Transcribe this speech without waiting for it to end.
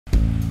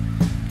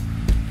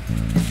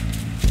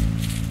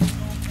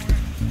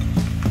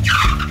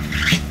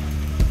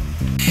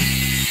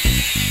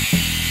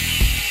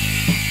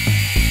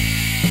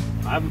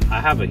I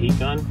have a heat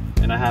gun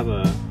and I have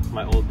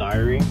my old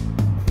diary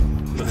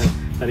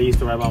that I used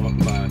to write about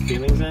my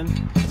feelings in.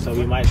 So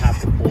we might have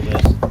to pull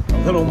this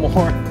a little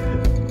more.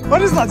 What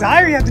does the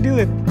diary have to do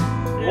with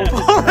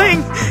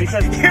pulling?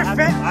 Because your I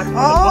face? put the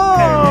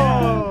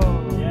Oh!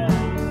 book there, yeah.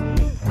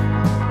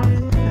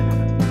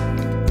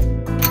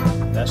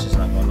 That's just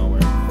not going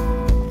nowhere.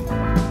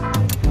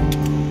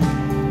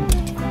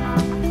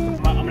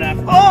 I'm gonna have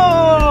to.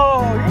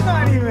 Oh! You're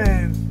not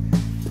even.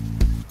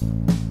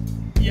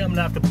 Yeah, I'm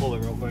gonna have to pull it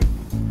real quick.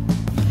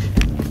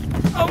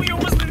 Oh, we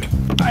almost did it.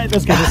 Alright,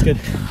 that's good, that's good.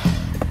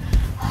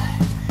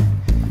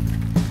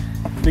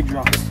 Big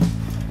drops.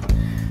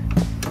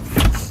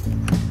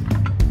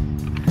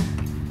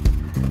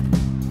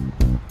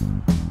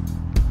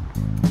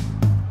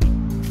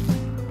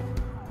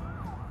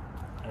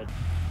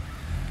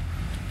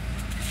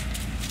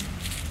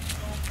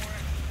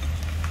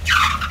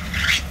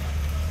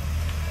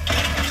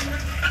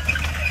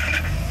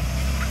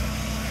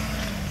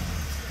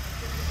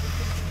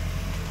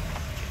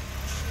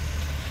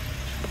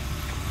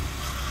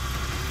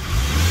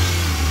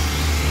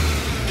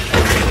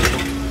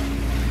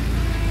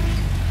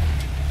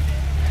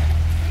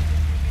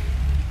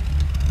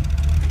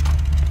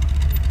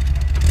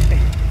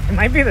 It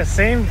might be the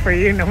same for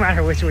you no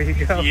matter which way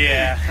you go.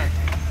 Yeah.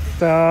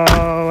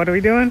 So, what are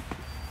we doing?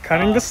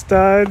 Cutting the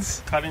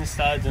studs. Cutting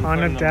studs and On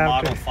putting the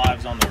adapter. Model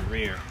 5s on the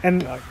rear.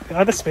 And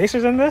are the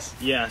spacers in this?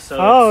 Yeah, so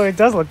Oh, it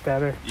does look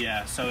better.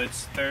 yeah, so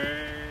it's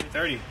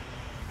 30.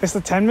 It's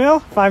the 10 mil?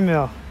 5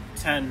 mil?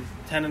 10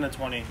 and a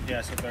 20.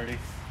 Yeah, so 30.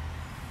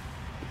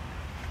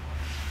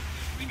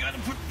 We gotta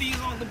put these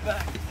on the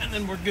back and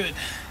then we're good.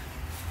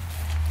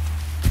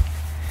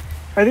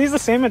 Are these the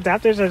same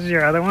adapters as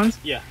your other ones?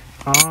 Yeah.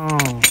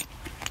 Oh.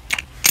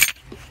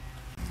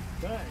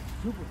 Right,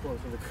 super close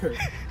to the curb.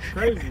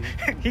 Crazy.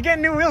 You get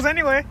new wheels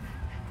anyway.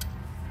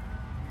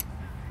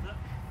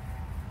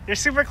 You're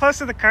super close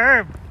to the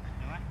curb.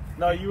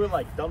 No, you were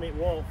like dummy.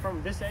 Well,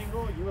 from this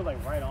angle, you were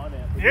like right on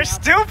it. You're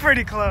still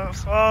pretty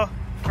close. Well,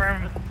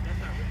 from...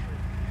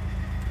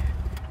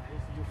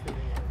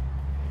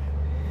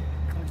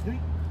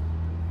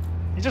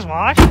 You just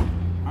wash?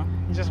 Huh?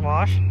 You just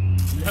wash?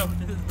 No,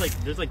 this is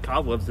like there's like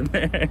cobwebs in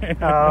there.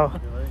 Oh.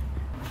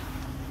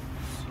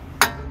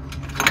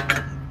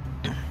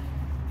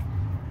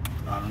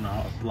 I don't know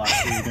how black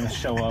is gonna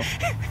show up.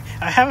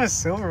 I have a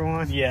silver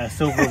one. Yeah,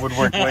 silver would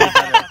work way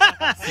better.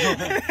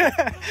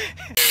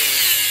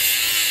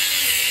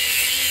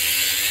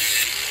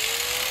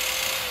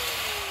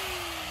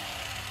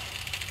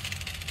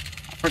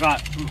 I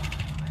forgot.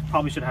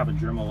 Probably should have a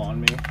Dremel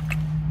on me.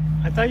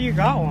 I thought you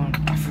got one.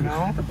 I No?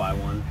 forgot to buy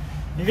one.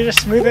 You could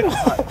just smooth it.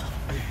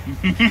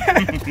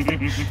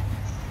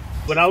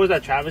 When I was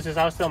at Travis's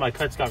house though, my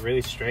cuts got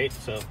really straight,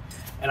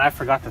 and I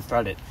forgot to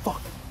thread it.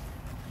 Fuck.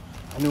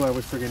 I knew I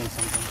was forgetting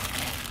something.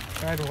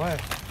 Thread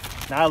what?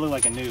 Now I look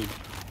like a noob.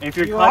 If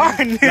you're You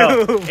cutting, are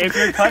a noob. if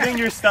you're cutting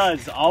your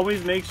studs,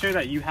 always make sure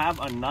that you have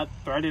a nut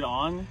threaded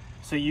on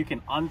so you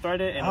can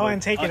unthread it and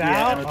And take it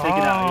yeah, out? and it'll take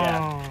it out,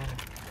 yeah.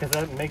 Because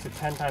that makes it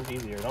 10 times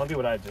easier. Don't do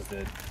what I just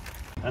did.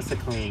 That's a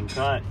clean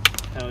cut.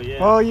 Hell yeah.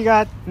 Well, you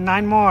got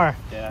 9 more.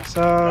 Yeah.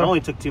 So it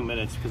only took 2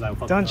 minutes because I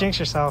fucked don't up. jinx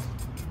yourself.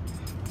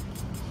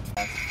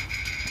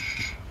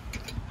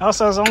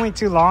 Also, it's only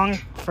too long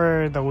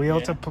for the wheel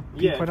to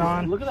be put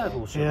on. Look at that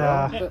bullshit,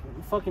 Yeah. bro.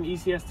 Fucking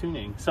ECS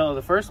tuning. So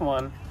the first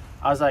one,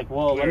 I was like,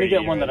 well, let me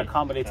get one that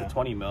accommodates a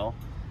 20 mil.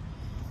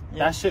 Yeah.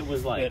 That shit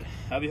was like Good.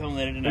 I'll be home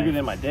later tonight. bigger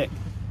than my dick.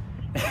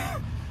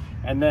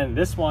 And then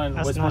this one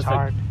That's was not supposed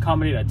hard. to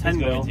accommodate a 10 It's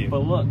going mil, to. but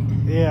look.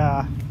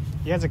 Yeah.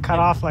 You had to cut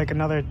off like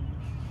another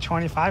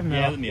 25 mil.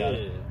 Yeah, let me out.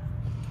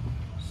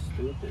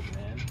 Stupid,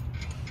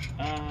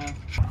 man.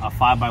 A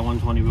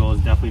 5x120 wheel is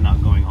definitely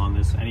not going on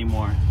this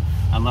anymore,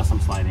 unless I'm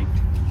sliding,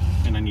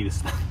 and I need a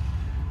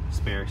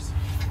spares.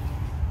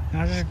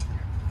 Now just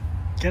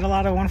get a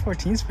lot of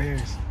 114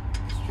 spares.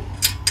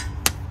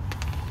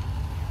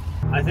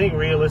 I think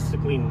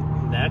realistically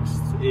next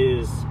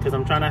is, because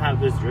I'm trying to have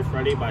this drift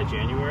ready by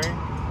January.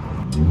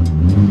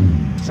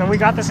 So we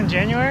got this in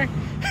January?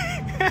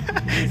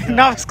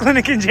 Novice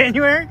clinic in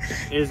January?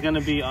 Is going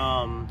to be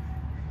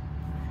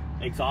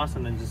exhaust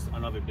and then just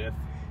another diff.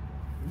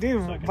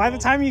 Dude, So I can by the roll.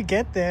 time you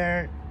get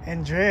there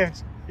and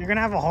drift, you're going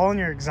to have a hole in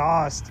your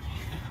exhaust.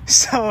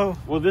 So,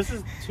 Well, this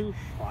is too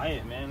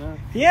quiet, man.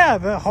 yeah,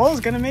 the hole's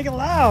going to make it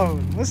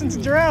loud. Listen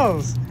to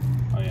drills.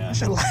 Oh, yeah. That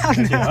shit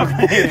loud now.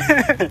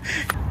 Okay.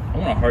 I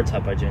want a hard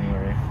top by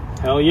January.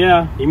 Hell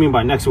yeah. You mean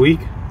by next week?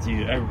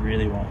 Dude, I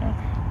really want one.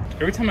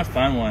 Every time I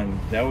find one,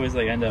 they always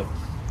like end up.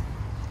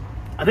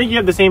 I think you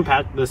have the same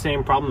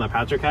problem that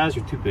Patrick has.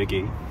 You're too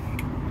picky.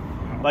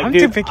 Like, I'm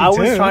dude, too picky I was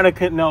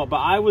too.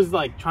 I was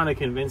like trying to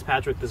convince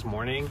Patrick this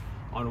morning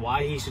on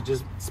why he should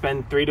just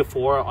spend 3 to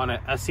 4 on a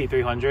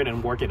SC300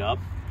 and work it up,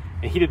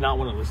 and he did not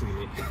want to listen to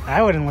me.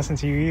 I wouldn't listen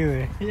to you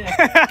either.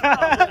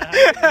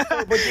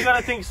 Yeah. But you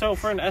gotta think, so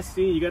for an SC,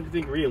 you gotta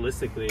think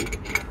realistically.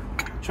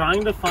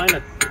 Trying to find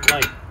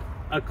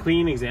a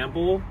clean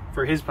example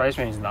for his price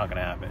range is not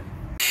gonna happen.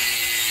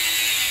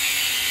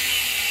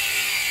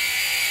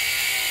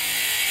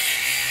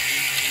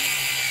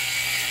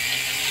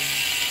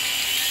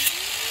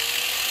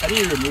 How do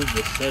you remove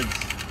the studs?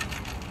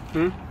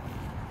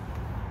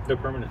 They're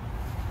permanent.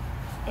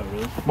 Oh,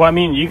 really? Well, I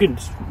mean, you could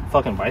just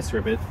fucking vice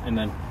rip it and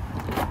then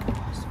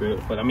screw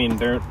it. But I mean, I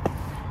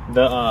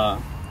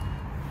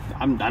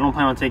don't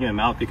plan on taking them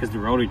out because the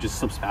rotary just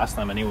slips past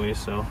them anyway,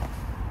 so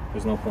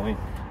there's no point.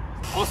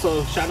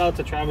 Also, shout out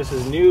to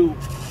Travis's new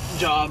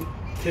job.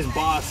 His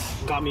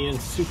boss got me in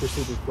super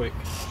quick.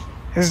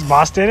 His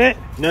boss did it?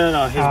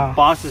 No. His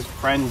boss's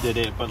friend did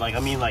it, but like, I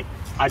mean, like,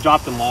 I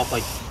dropped him off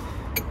like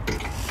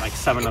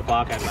 7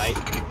 o'clock at night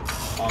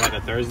on like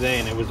a Thursday,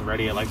 and it was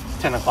ready at like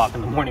 10 o'clock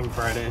in the morning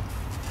Friday.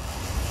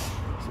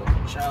 So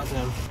shout out to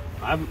him.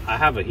 I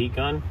have a heat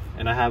gun,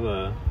 and I have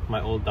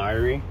my old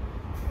diary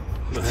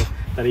that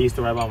I used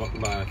to write about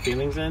my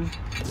feelings in.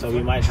 So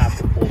we might have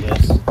to pull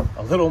this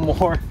a little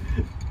more.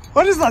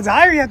 What does the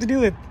diary have to do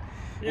with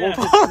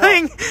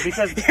pulling? No,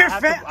 because I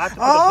have to put the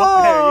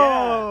book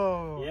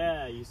there.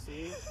 Yeah, you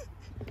see.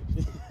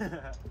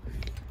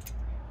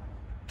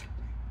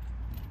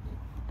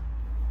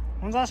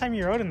 When's the last time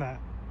you wrote in that?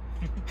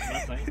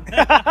 Last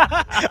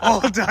night.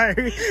 Old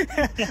diary.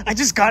 I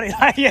just got it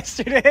out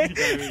yesterday.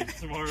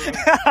 Tomorrow,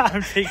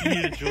 I'm taking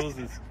you to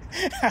Jules's.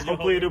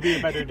 Hopefully it'll be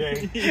a better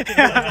day.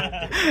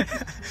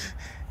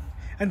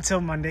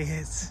 Until Monday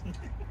hits.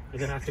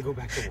 And then I have to go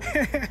back to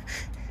work.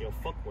 Yo,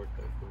 fuck work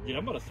though. For real. Yeah,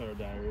 I'm about to start a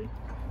diary.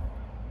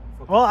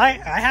 Well, I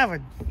have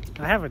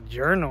a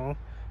journal.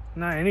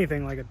 Not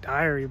anything like a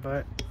diary,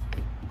 but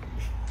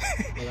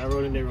Well, I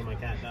wrote in there when my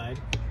cat died.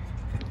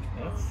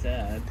 That's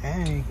sad.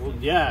 dang. Well,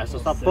 yeah, so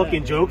stop sad,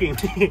 fucking man. joking.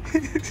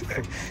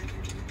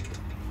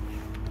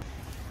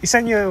 He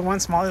sent you one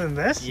smaller than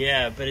this?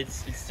 Yeah, but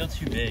it's still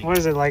too big. What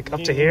is it, like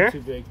up to here? Too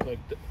big. Like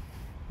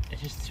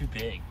It's just too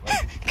big.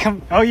 Like,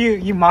 Come, oh,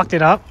 you mocked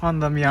it up on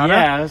the Miata?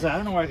 yeah, I was like, I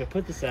don't know where I could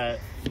put this at.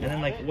 And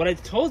then like what I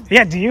told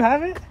Yeah, do you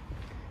have it?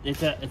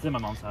 it's in my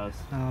mom's house.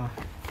 Oh.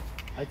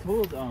 I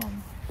told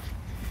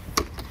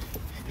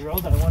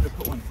Jarrell that I wanted to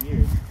put one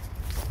here.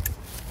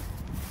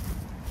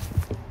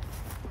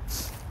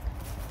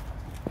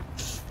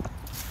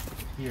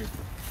 Here.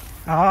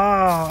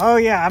 Oh,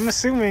 yeah. I'm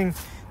assuming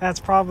that's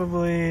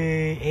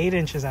probably 8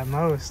 inches at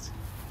most,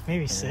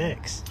 maybe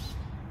 6.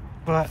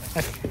 But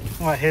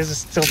what, his is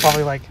still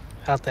probably like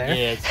out there.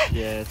 Yeah,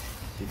 it's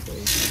too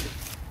big.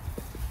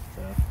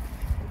 So,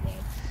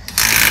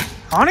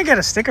 I want to get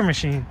a sticker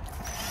machine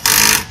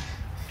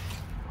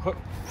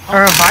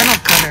or a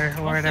vinyl cutter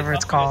or whatever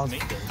it's called.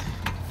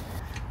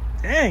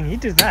 Dang, you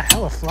did that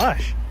hella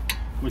flush.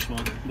 which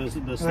one?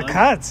 The slug?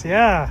 Cuts,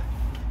 yeah.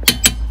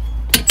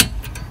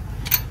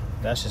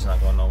 That's just not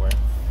going nowhere.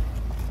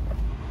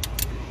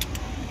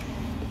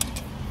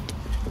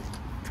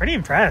 Pretty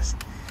impressed.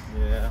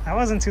 Yeah. That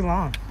wasn't too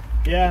long.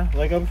 Yeah,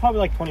 like it was probably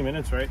like 20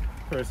 minutes, right?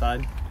 Per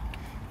side.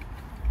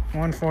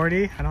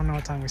 140. I don't know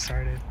what time we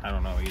started. I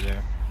don't know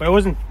either. But it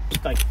wasn't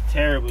like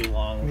terribly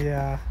long.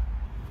 Yeah.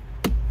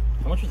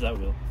 How much was that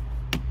wheel?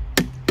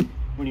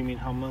 What do you mean,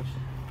 how much?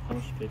 How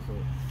much did you pay for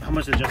it? How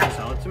much did Justin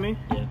sell it to me?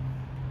 Yeah.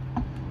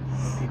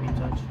 PB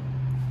touch.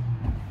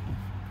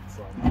 It's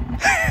a lot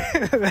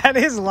of money. That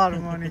is a lot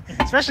of money,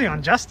 especially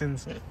on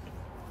Justin's.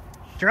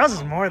 Jarrell's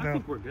is more I though.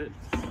 think we're good.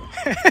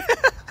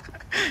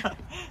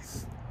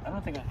 I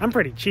don't think I'm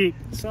pretty cheap.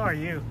 So are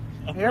you.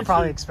 You're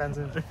probably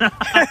expensive.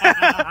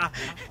 Are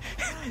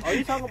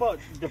you talking about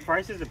the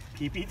prices of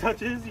PP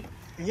touches?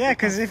 Yeah,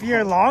 because if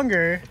you're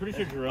longer, I'm pretty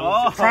sure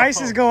Jarrell's.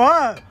 prices go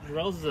up.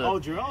 Jarrell's a. Oh,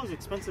 Jarrell is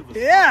expensive as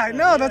Yeah, fuck,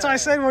 no, that's why I yeah.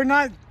 said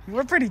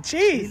we're pretty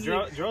cheap.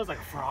 Jarrell's like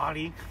a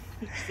fraudy.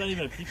 It's not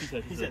even a pee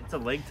touch. It's a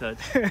leg touch.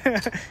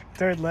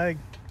 Third leg.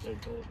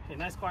 Hey,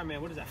 nice car,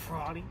 man. What is that,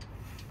 fraudy?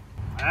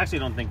 I actually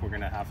don't think we're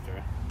gonna have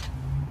to.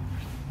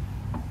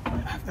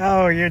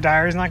 Oh, your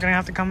diary's not gonna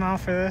have to come out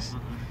for this.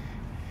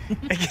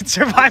 It can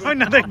survive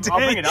another day. I'll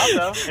bring it out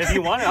though. If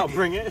you want it, I'll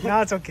bring it.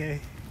 No, it's okay.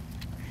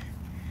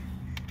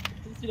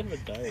 You don't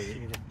have a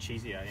diary.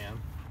 Cheesy I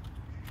am.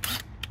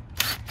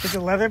 Is it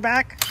leather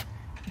back?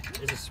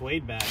 It's a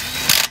suede bag.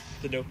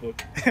 The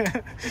notebook.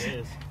 It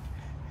is.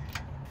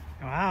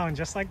 Wow, and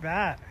just like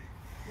that,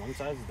 One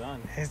side's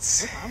done.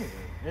 it's What time is it?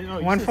 No, you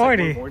said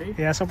 140. it's like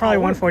 140? Yeah, so probably Oh,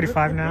 we're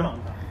 145 good now.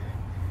 on time.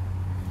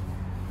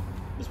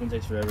 This one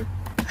takes forever.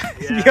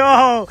 Yeah,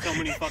 Yo, so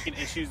many fucking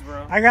issues,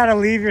 bro. I gotta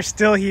leave. You're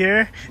still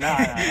here. Nah,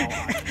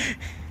 nah.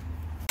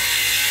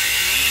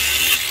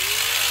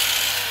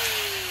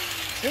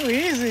 Too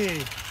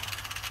easy.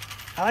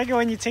 I like it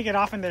when you take it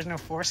off and there's no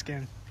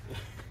foreskin.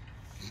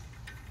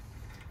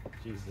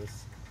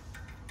 Jesus.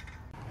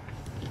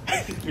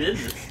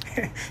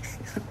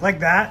 Like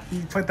that.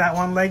 You put that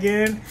one leg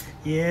in.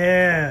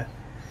 Yeah.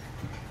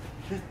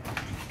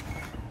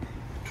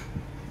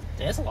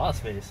 That's a lot of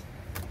space.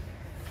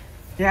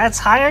 Yeah, it's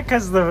higher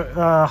because the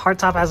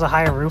hardtop has a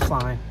higher roof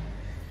line.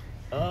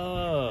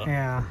 Oh.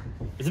 Yeah.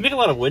 Does it make a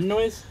lot of wind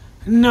noise?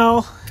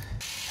 No.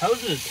 How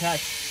is it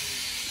attached?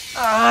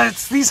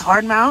 It's these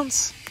hard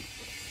mounts.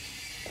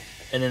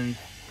 And then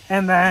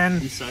And then,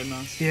 these side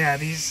mounts? yeah,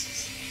 these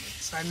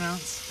side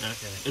mounts.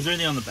 Okay. Is there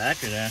anything on the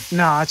back or there?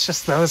 No, it's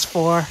just those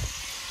 4.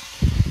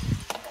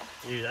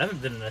 Dude, I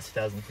haven't been in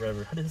S2000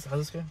 forever. How's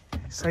this go?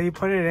 So you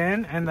put it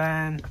in and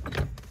then...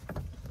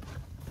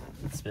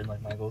 Spin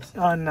like Michaels.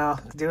 Oh no,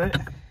 do it.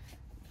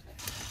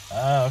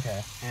 Oh,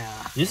 okay.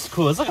 Yeah. This is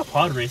cool. It's like a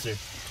pod racer.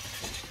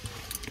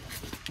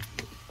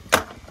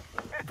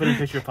 Put in a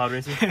picture of pod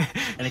racer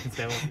and it can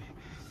spin with you.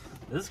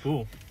 This is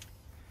cool.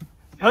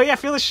 Oh yeah,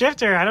 feel the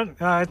shifter. I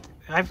don't.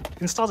 I've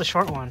installed a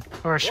short one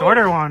or a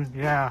shorter one.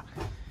 Yeah.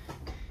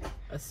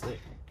 That's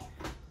sick.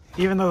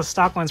 Even though the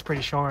stock one's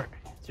pretty short.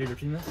 So you're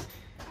drifting this?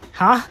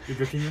 Huh? You're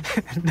drifting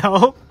this?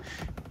 No.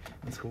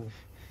 That's cool.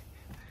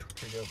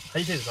 Pretty dope. How do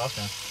you take this off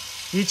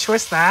now? You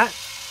twist that.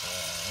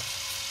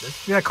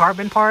 This? The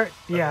carbon part.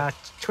 Okay. Yeah.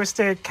 Twist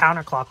it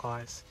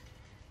counterclockwise.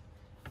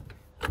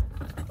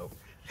 Oh.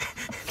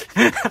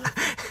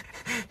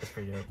 That's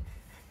pretty dope.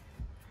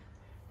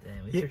 Damn,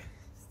 at least your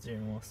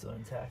steering wheel's still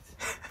intact.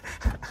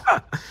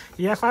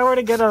 Yeah, if I were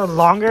to get a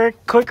longer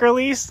quick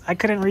release, I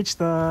couldn't reach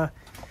the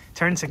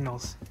turn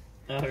signals.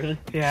 Oh, really?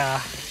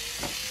 Yeah.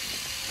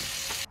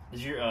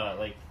 Is your,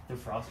 like,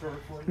 defroster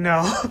before?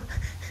 No.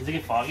 Does it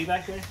get foggy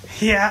back there?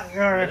 Yeah,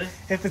 or Really?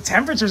 if the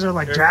temperatures are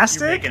like Or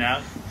drastic. You're making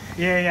out?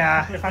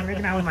 Yeah. If I'm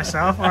making out with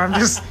myself, or I'm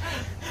just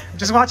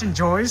watching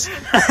Joys.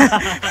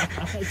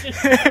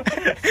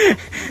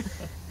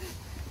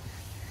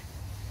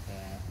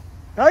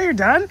 Oh, you're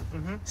done?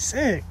 Mm-hmm.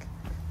 Sick.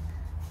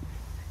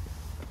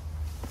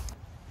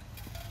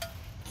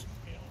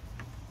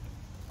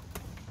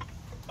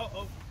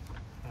 Oh.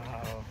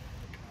 Oh.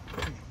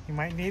 You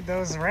might need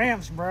those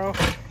ramps, bro.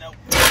 Nope.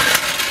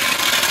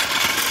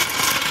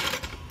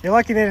 You're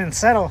lucky they didn't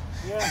settle.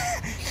 Yeah.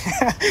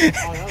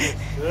 Oh, that looks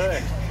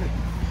good.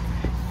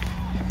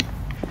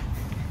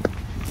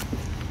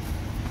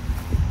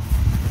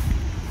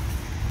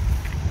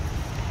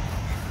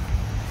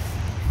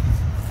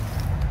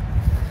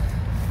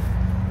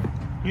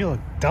 You look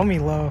dummy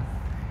low.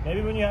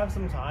 Maybe when you have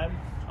some time,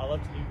 I'll let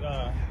you.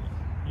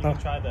 You can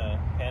try the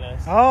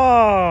Panas.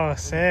 Oh,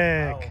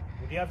 sick. Oh,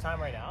 do you have time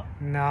right now?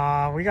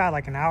 Nah, we got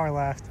like an hour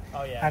left.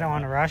 Oh yeah. I don't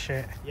want to rush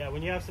it. Yeah,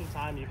 when you have some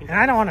time, you can. And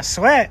I don't want to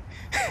sweat.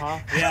 Huh?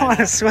 I don't want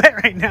to sweat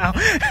right now.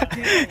 Yeah,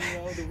 you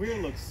know, the rear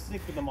looks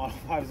sick with the Model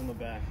 5s in the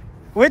back.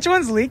 Which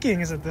one's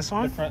leaking? Is it this The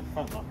one? front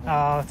lock.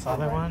 Oh, it's the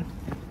other right. one.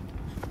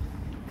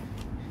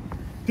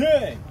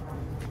 Dang.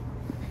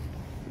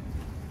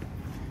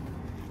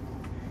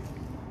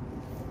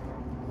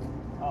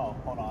 Oh,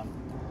 hold on.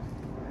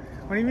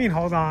 What do you mean,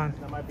 hold on?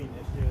 That might be an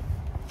issue.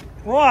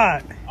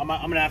 What? I'm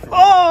gonna have to.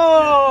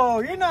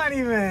 Oh, you're not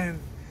even.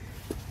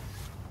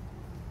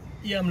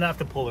 Yeah, I'm gonna have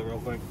to pull it real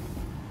quick.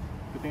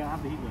 Good thing I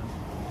have the heat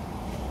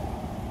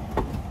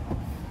gun.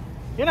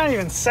 You're not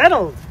even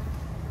settled.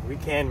 We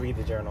can read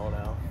the journal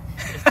now.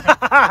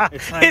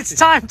 It's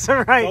time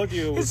to write. Told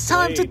you it was It's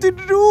time to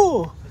Suede.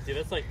 do. Dude,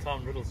 that's like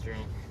Tom Riddle's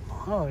journal.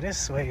 Oh,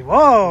 this way.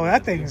 Whoa,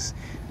 that thing's.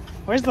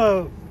 Where's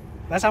the?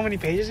 That's how many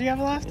pages you have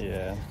left?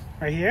 Yeah.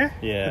 Right here?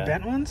 Yeah. The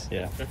bent ones?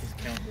 Yeah. That's his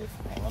count book.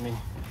 Let me.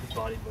 His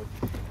body book.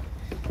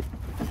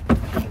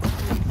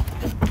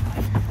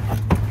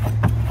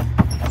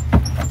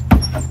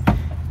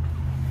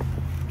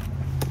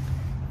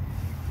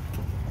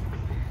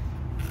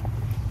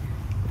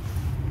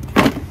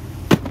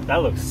 That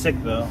looks sick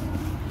though.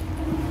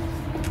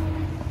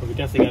 But we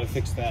definitely gotta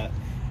fix that.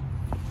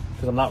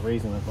 Because I'm not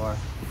raising the car.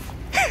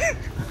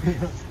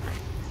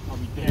 I'll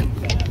be damned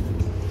if that happens.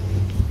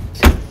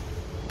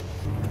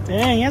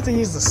 Dang, you have to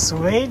use the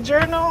Suede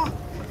journal?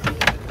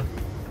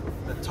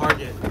 The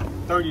Target.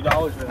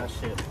 $30 for that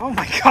shit. Oh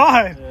my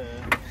god. Yeah.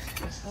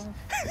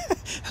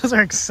 Those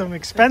are some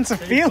expensive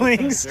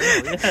feelings.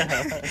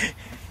 Yeah.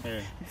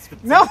 Here.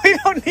 No, we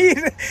don't need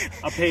it.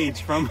 A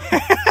page from.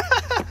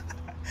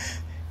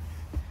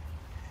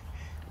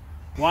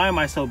 Why am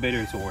I so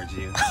bitter towards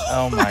you?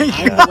 Oh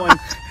my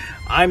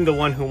I'm the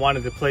one who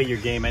wanted to play your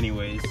game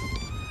anyways.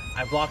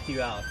 I blocked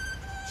you out.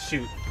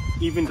 Shoot,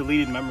 even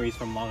deleted memories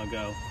from long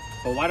ago.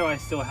 But why do I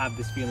still have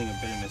this feeling of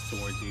bitterness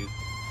towards you?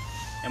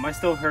 Am I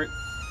still hurt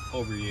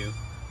over you?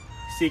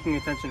 Seeking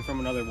attention from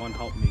another won't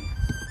help me.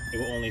 It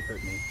will only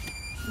hurt me.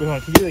 Wait, hold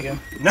on, can you do it again?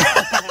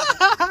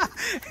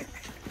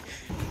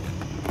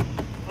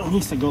 It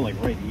needs to go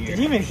like right here. Did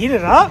you even heat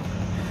it up?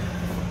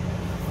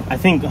 I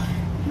think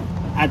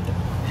I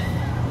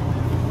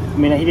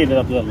mean, I heated it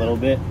up a little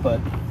bit,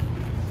 but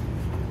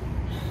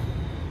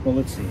well,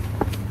 let's see.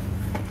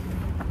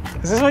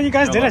 Is this what you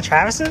guys did at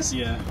Travis's?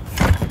 Yeah.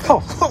 Oh,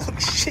 holy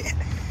shit.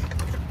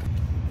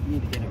 You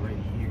need to get it right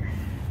here.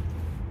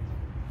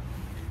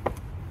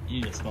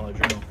 You need a smaller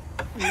journal.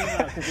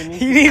 Yeah, because it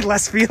needs You need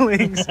less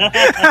feelings.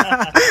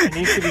 it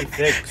needs to be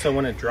thick, so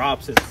when it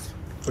drops, it's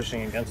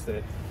pushing against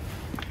it.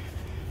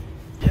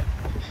 Yeah.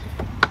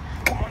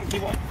 Come on,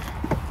 keep on.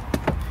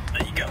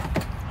 There you go.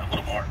 A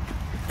little more.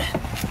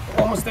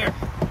 We're almost there.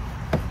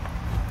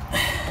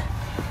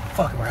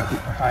 Fuck, bro.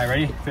 All right,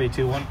 ready? 3,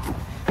 2, 1.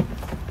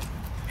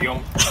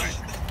 Yo.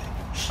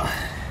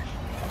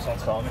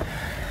 Someone's calling me.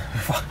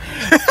 Fuck.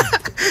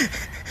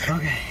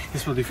 Okay,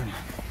 this will do for now.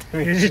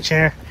 Here's your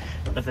chair.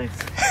 No thanks.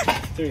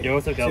 3, Yo,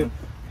 what's up, 2, Calvin?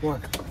 1.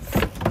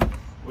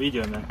 What are you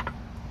doing, man?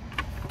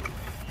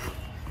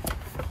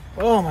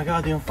 Oh my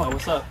god, dude. Oh,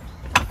 what's up?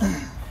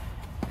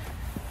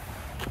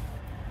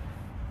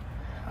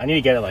 I need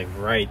to get it like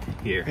right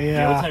here.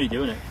 Yeah, what Yeah. time are you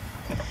doing it?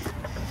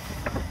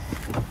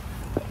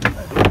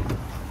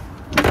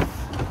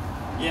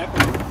 Yep.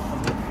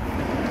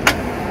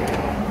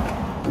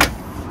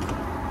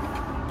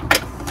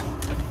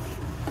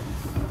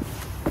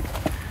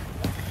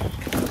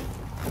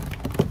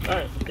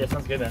 Alright, yeah,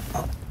 sounds good, man.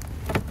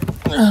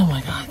 Oh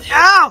my god.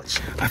 Ouch!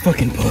 I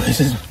fucking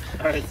pushed.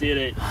 Alright, see you at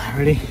 8.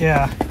 Ready?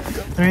 Yeah.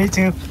 3,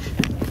 2.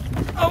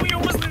 Oh, you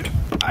almost there.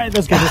 Alright,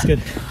 that's good, that's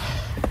good.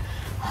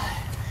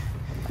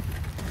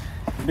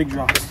 Big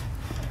drops.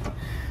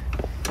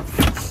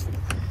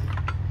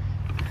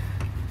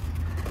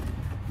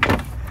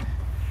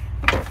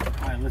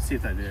 Alright, let's see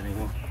if that did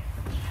anything.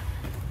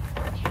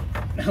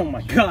 Oh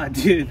my god,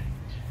 dude.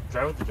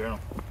 Drive with the journal.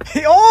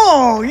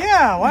 Oh,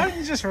 yeah. Why don't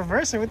you just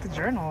reverse it with the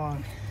journal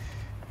on?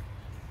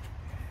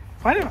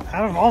 Why did,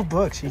 out of all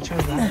books, you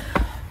chose that?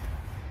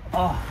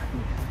 Oh.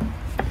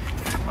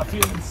 My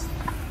feelings.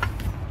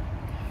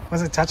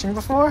 Was it touching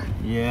before?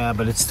 Yeah,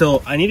 but it's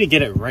still, I need to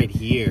get it right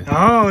here.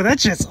 Oh, that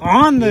shit's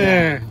on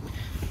there.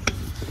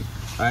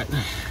 Alright,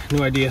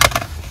 new idea.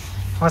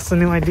 What's the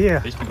new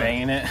idea? Just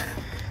Banging it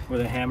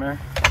with a hammer.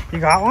 You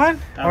got one?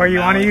 Got Or a you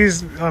want to mallet.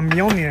 use a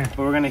Mjolnir? But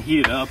we're gonna heat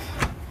it up.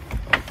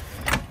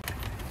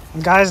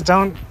 Guys,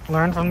 don't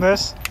learn from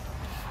this.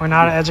 I'm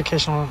not an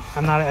educational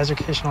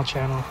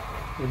channel.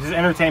 It's just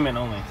entertainment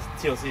only.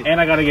 TLC. And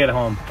I gotta get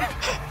home.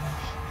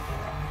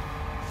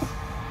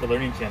 The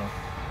learning channel.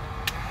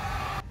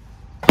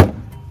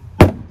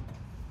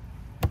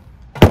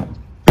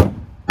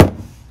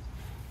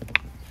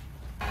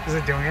 Is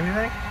it doing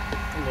anything?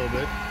 A little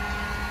bit.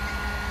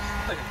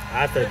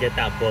 I have to get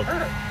that book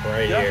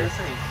right here.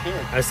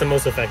 That's the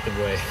most effective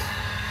way.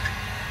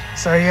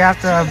 So you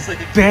have to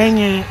bang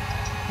it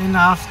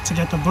enough to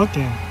get the book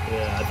in.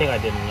 Yeah, I think I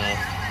did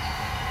enough.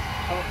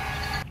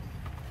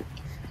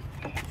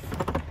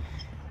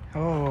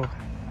 Oh,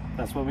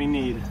 That's what we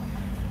need.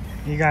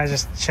 you guys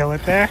just chill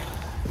it there?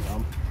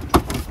 Yum.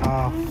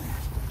 Oh,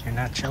 you're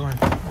not chilling.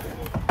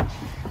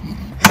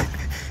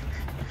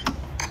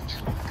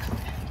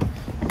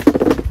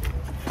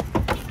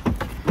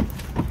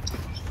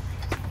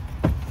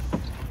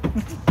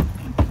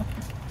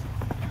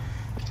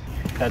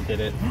 That did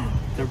it.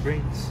 Their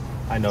brains.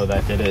 I know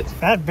that did it.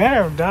 That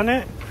better have done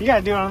it. You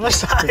gotta do it on the other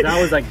side. That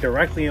was like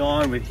directly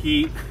on with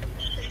heat.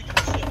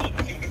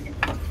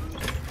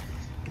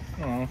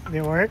 Did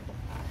it work?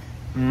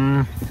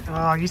 Mm.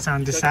 Oh, you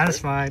sound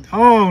dissatisfied.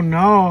 Oh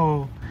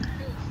no.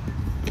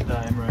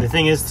 The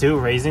thing is too,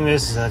 raising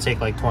this is gonna take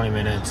like 20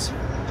 minutes.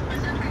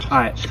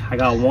 Alright, I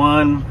got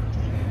one.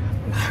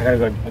 I gotta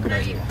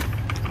go.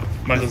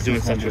 Michael's doing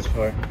central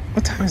car.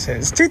 What time is it?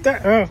 It's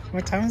 2:30. Oh,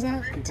 what time is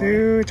that?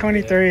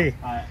 2:23.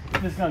 Alright,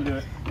 this is gonna do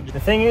it. The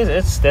thing is,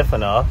 it's stiff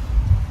enough.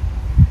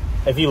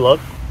 If you look,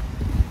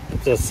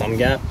 there's some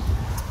gap.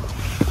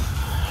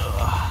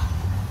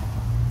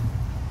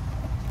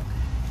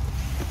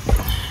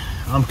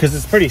 Because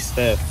it's pretty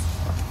stiff.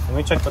 Let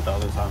me check what the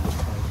other side looks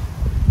like.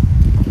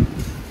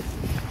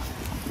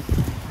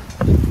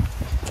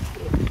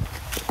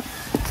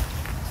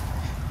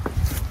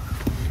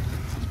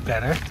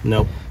 Better.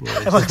 Nope.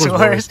 It looks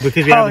worse.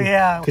 Because we Oh, haven't,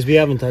 yeah. Because we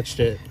haven't touched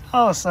it.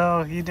 Oh,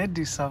 so you did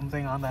do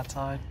something on that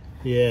side.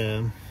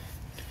 Yeah.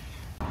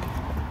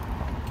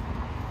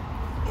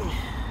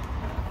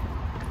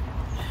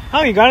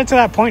 Oh, you got it to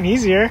that point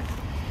easier.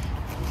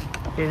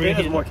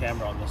 There's more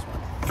camera on this one.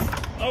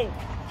 Oh!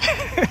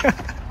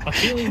 My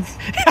feelings.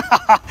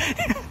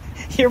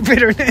 Your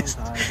bitterness.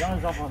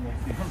 John's up on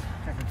this.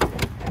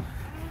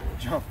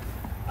 Jump.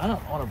 I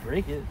don't want to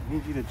break it. I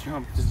need you to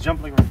jump. Just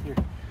jump like right here.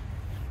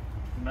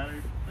 Doesn't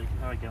matter like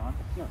how I get on.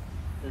 No.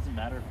 Doesn't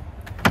matter.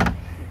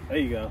 There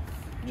you go.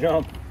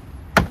 Jump.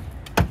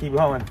 Keep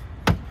going.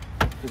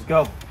 Just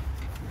go.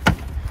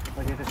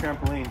 Like it's a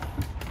trampoline.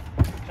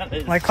 That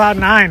is. Like Cloud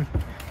 9.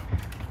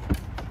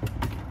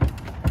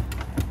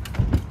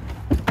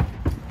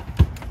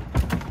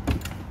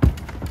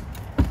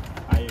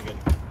 Alright, you're good.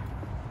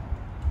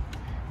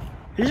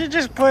 You should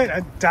just put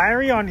a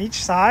diary on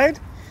each side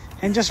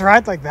and just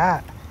ride like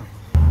that.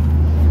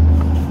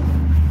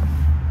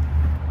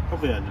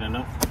 Hopefully that did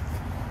enough.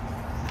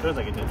 Feels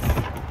like it did.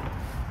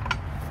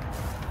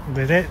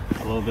 Did it?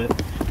 A little bit.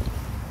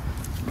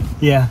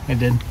 Yeah, it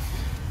did.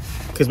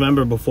 Because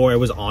remember before it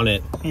was on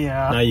it.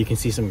 Yeah. Now you can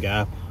see some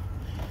gap.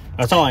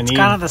 That's all I need. It's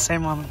kind of the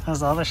same one as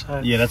the other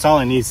side. Yeah, that's all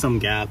I need, some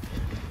gap.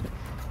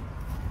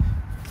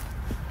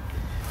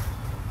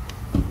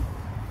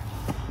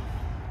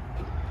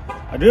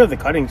 I do have the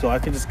cutting tool. I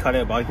could just cut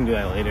it, but I can do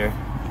that later.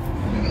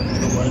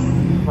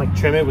 What? Like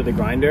trim it with the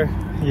grinder.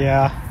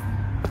 Yeah.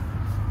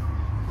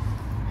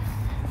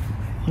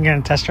 You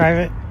gonna test drive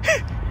it?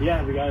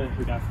 Yeah, we got it.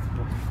 We got it.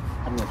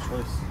 I have no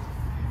choice.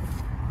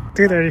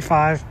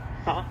 235.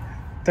 Huh?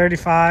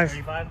 35.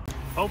 35.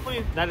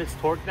 Hopefully that it's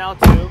torqued now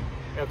too.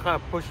 It'll kind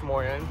of push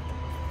more in.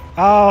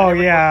 Oh, I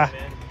never yeah. put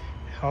it in.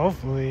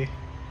 Hopefully.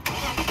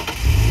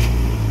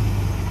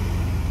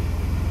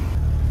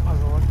 What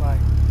does it look like?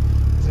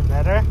 Is it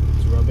better?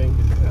 It's rubbing.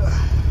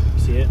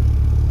 See it?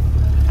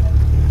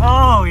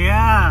 Oh,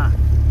 yeah.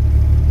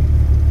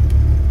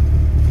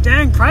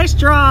 Dang, price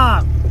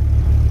drop.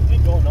 It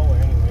ain't going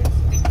nowhere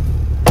anyways.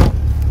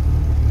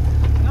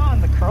 No, on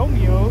the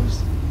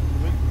Chromios.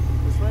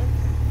 This way?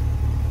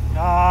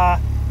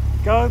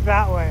 Go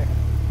that way.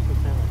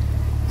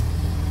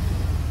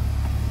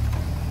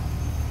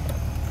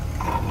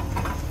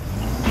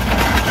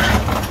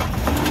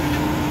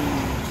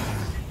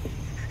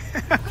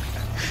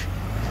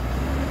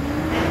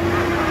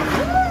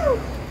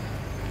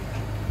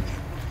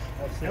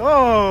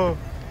 Whoa!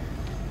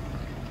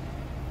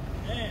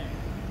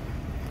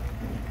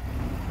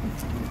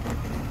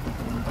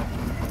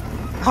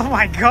 Oh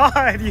my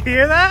god, you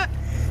hear that?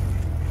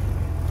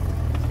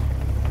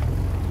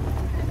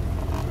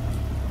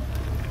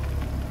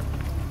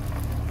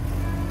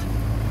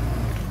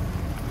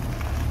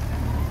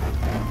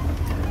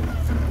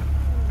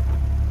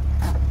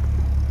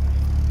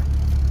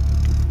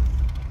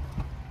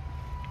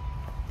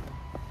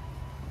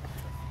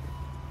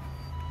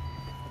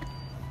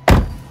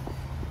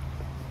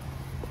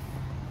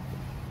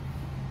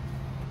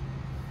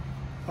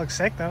 Looks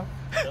sick though.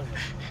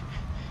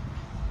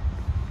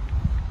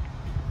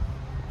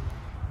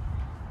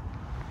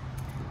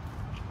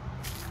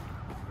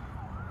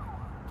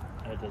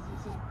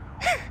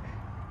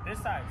 This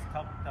side's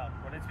tough,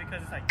 but it's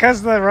because it's like.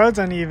 Because the road's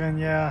uneven,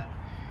 yeah.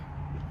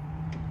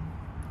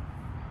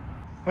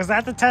 Was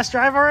that the test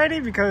drive already?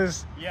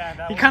 Because Yeah,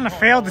 that you wasn't kind of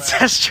going failed the nowhere.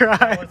 test That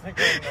drive. wasn't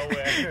going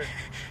nowhere.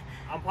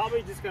 I'm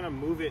probably just gonna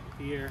move it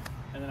here,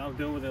 and then I'll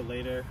deal with it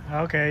later.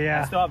 Okay, I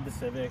yeah. still have the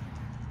Civic.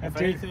 If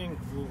Dude. anything,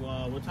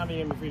 what time are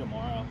you gonna be free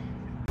tomorrow?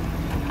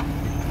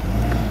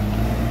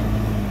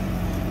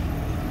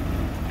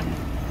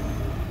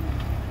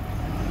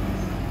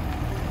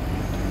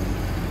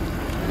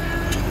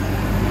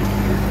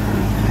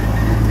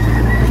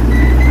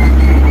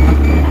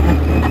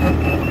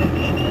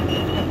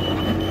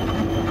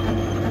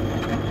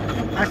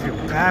 I feel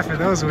bad for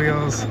those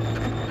wheels. Is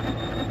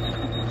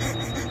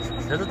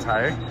that a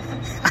tire?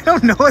 I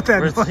don't know what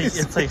that Or it's noise like- is.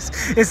 it's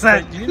like- It's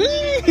that.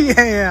 like-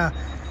 Yeah, yeah.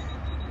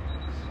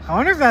 I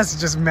wonder if that's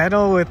just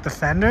metal with the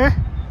fender.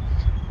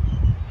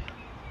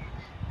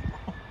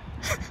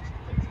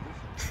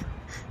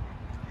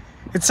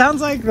 It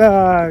sounds like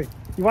the.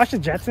 You watch the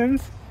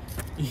Jetsons?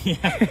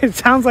 Yeah. It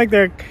sounds like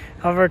they're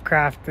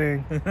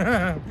hovercrafting.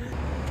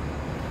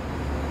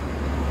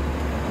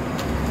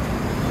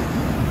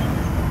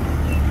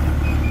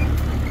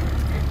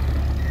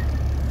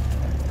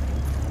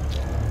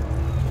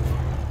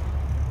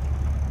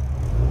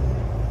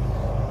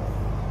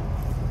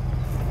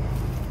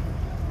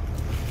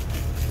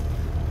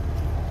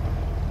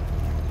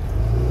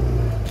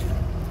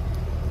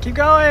 Keep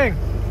going.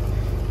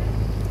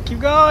 Keep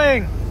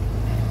going.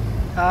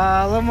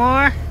 A little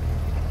more.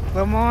 A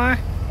little more. A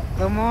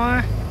little more.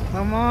 A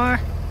little more.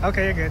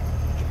 Okay, you're good.